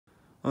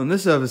On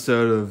this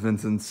episode of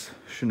Vincent's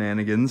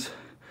Shenanigans,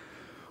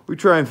 we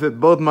try and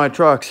fit both my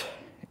trucks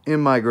in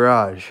my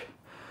garage.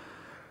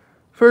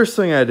 First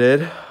thing I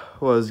did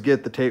was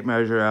get the tape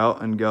measure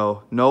out and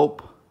go,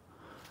 nope.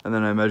 And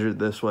then I measured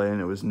this way and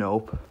it was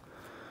nope.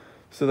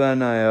 So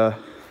then I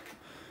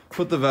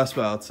put the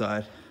Vespa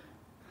outside.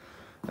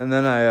 And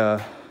then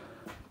I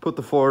put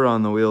the Ford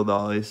on the wheel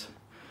dollies,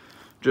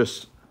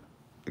 just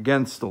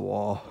against the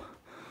wall.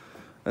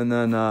 And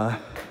then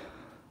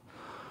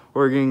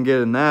we're gonna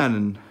get in that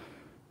and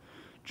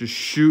just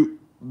shoot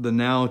the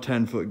now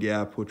 10-foot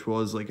gap, which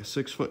was like a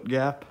 6-foot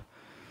gap.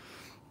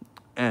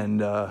 And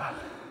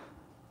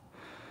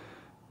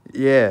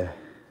yeah,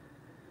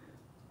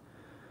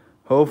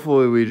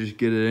 hopefully we just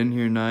get it in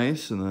here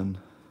nice and then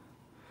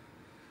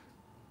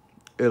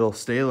it'll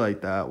stay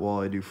like that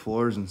while I do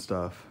floors and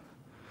stuff.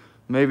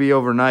 Maybe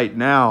overnight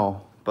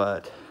now,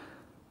 but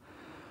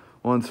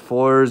once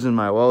floors and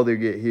my welder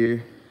get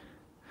here,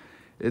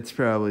 it's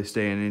probably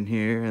staying in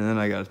here, and then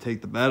I gotta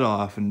take the bed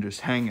off and just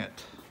hang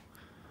it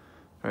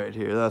right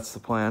here. That's the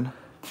plan.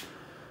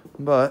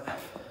 But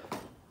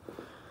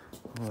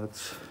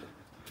let's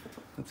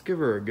give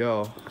her a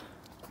go.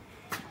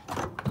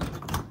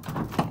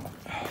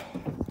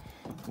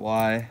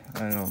 Why?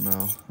 I don't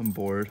know. I'm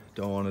bored.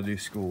 Don't want to do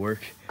schoolwork.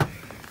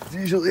 It's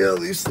usually how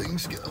these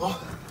things go.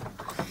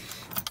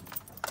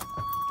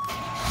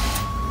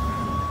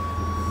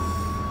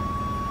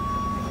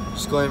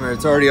 Disclaimer,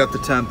 it's already up to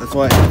temp. That's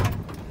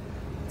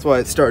why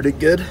it started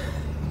good.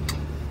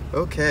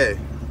 Okay,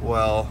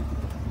 well,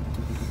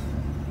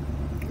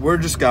 we're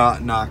just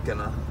not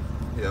gonna,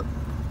 yep.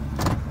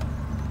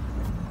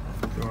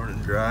 Going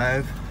and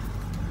drive.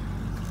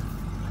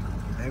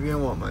 Maybe I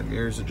want my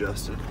mirrors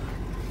adjusted.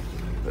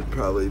 That'd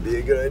probably be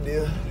a good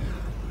idea.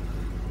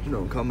 There's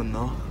no coming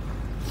though.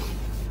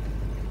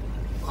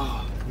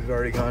 Oh, we've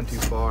already gone too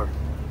far.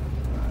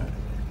 Alright.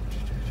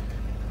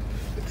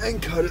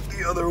 And cut it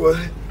the other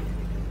way.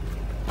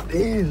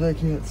 Jeez, I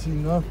can't see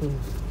nothing.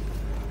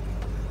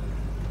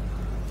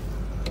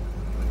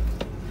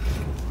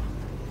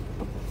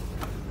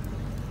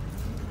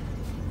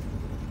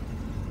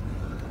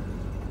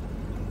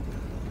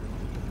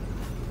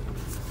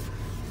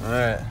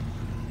 Alright.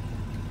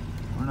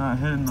 We're not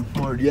hitting the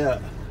Ford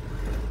yet.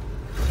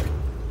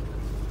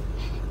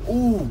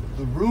 Ooh,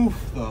 the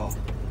roof though.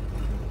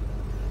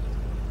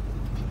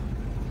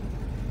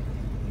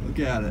 Look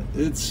at it.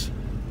 It's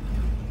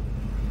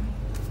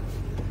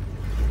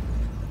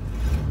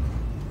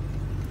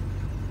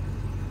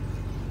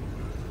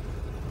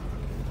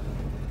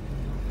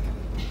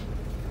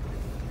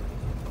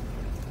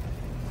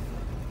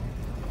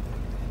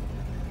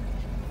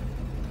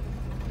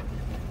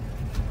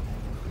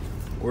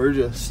we're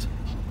just,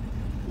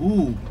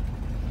 ooh,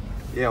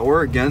 yeah,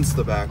 we're against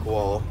the back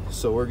wall,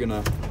 so we're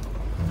gonna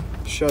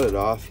shut it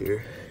off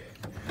here.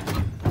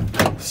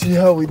 See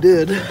how we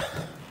did.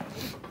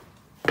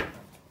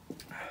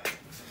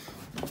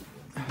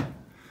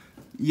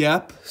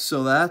 Yep,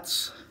 so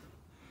that's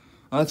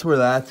where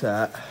that's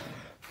at.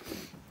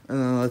 And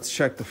then let's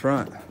check the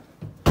front.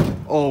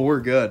 Oh,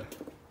 we're good.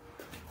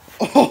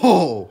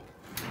 Oh!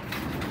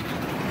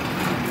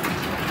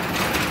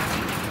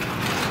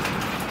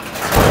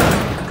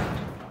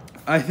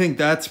 I think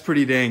that's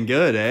pretty dang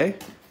good, eh?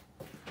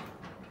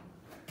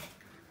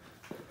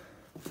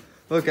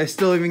 Look, I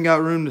still even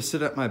got room to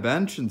sit at my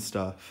bench and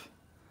stuff.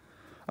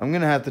 I'm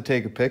gonna have to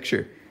take a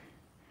picture.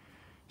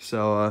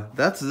 So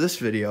that's this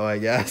video, I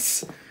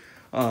guess.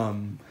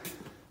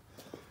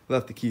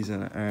 Left the keys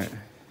in it, all right.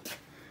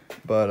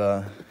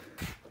 But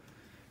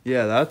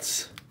yeah,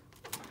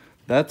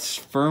 that's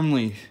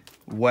firmly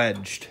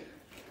wedged.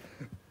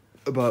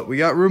 But we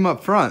got room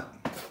up front.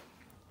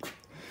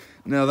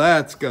 Now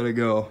that's gotta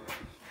go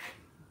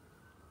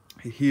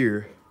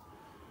here.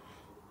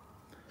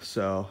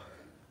 So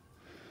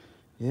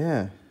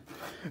yeah,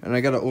 and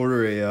I gotta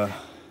order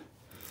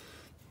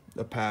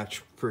a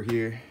patch for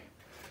here.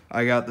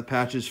 I got the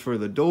patches for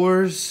the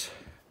doors,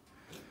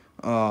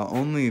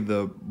 only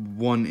the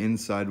one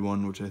inside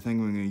one, which I think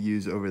I'm gonna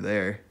use over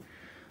there.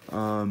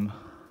 I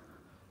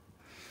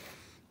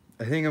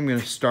think I'm gonna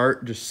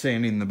start just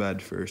sanding the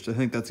bed first. I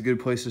think that's a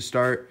good place to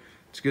start.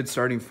 It's a good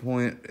starting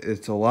point.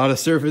 It's a lot of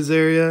surface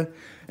area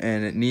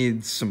and it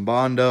needs some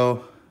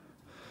Bondo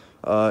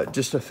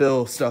just to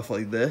fill stuff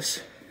like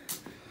this,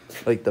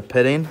 like the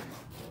pitting.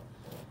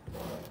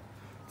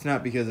 It's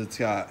not because it's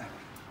got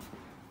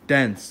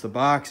dents. The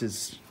box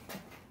is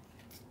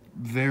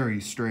very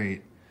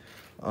straight.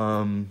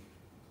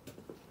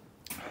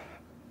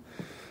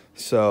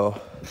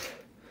 So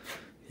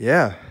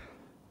yeah,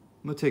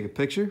 I'm gonna take a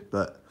picture,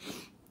 but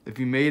if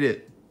you made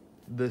it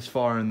this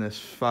far in this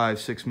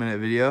 5-6 minute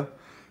video,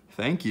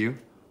 thank you.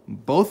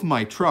 Both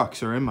my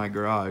trucks are in my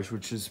garage,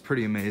 which is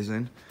pretty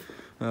amazing.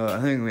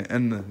 I think I'm gonna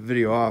end the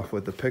video off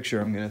with the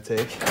picture I'm gonna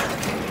take,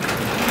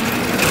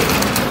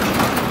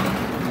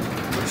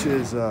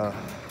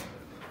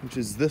 which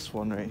is this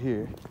one right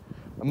here.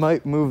 I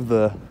might move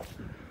the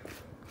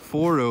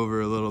Ford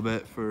over a little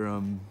bit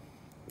for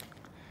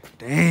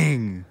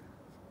dang.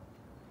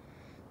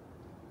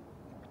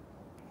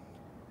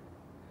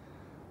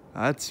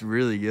 That's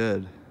really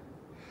good.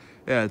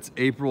 Yeah, it's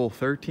April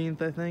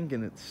 13th, I think,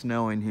 and it's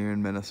snowing here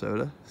in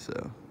Minnesota,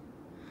 so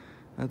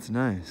that's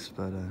nice,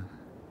 but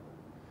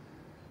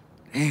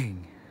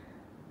dang.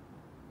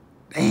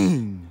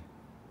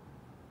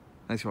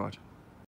 Thanks for watching.